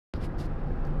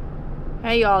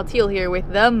Hey y'all, Teal here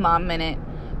with the Mom Minute.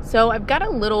 So I've got a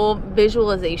little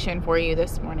visualization for you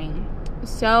this morning.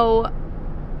 So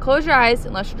close your eyes,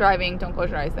 unless you're driving, don't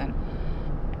close your eyes then.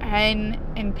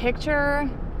 And picture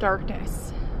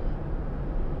darkness.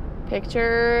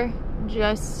 Picture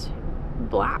just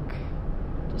black,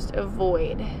 just a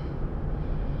void.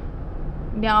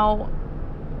 Now,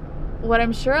 what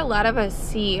I'm sure a lot of us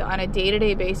see on a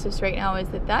day-to-day basis right now is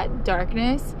that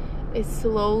darkness is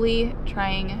slowly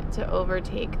trying to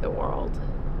overtake the world.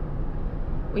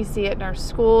 We see it in our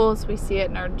schools, we see it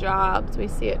in our jobs, we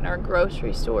see it in our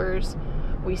grocery stores,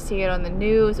 we see it on the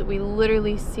news, we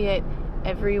literally see it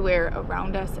everywhere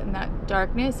around us, and that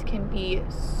darkness can be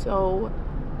so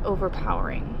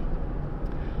overpowering.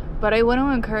 But I want to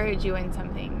encourage you in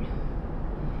something,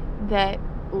 that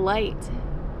light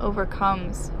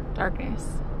overcomes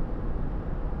darkness.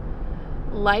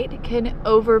 Light can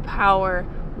overpower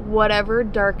whatever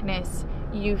darkness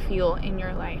you feel in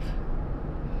your life.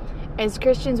 As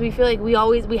Christians, we feel like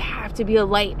we have to be a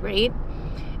light, right?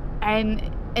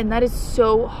 And that is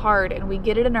so hard, and we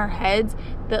get it in our heads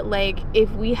that like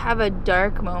if we have a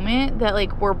dark moment that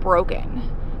like we're broken,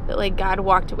 that like God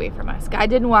walked away from us. God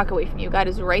didn't walk away from you. God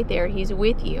is right there. He's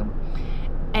with you.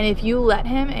 And if you let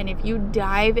him, and if you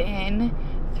dive in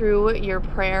through your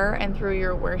prayer and through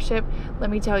your worship,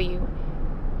 let me tell you,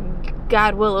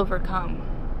 God will overcome.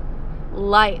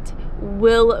 Light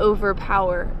will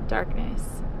overpower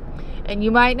darkness. And you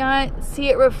might not see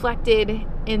it reflected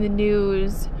in the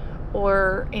news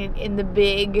or in the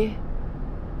big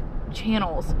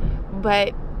channels,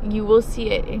 but you will see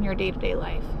it in your day-to-day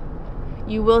life.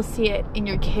 You will see it in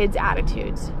your kids'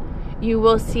 attitudes. You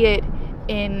will see it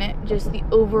in just the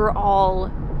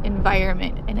overall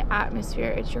environment and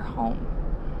atmosphere at your home.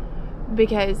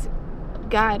 Because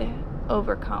God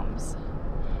overcomes,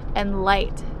 and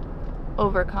light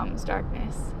overcomes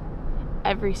darkness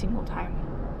every single time.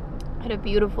 I had a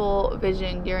beautiful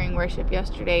vision during worship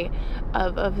yesterday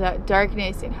of that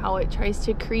darkness and how it tries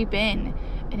to creep in,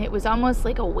 and it was almost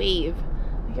like a wave.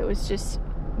 Like it was just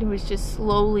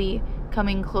slowly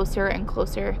coming closer and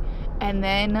closer, and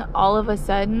then all of a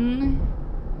sudden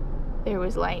there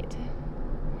was light,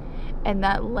 and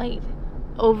that light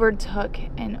overtook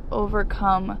and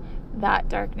overcame that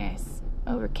darkness,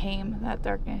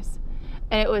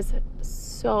 and it was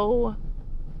so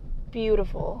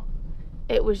beautiful.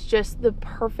 It was just the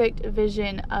perfect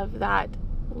vision of that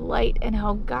light, and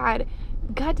how God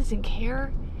doesn't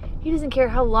care. He doesn't care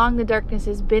how long the darkness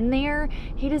has been there.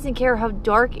 He doesn't care how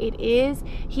dark it is.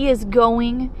 He is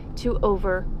going to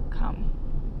overcome.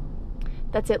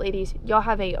 That's it, ladies. Y'all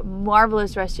have a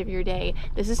marvelous rest of your day.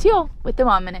 This is Teal with the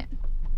Mom Minute.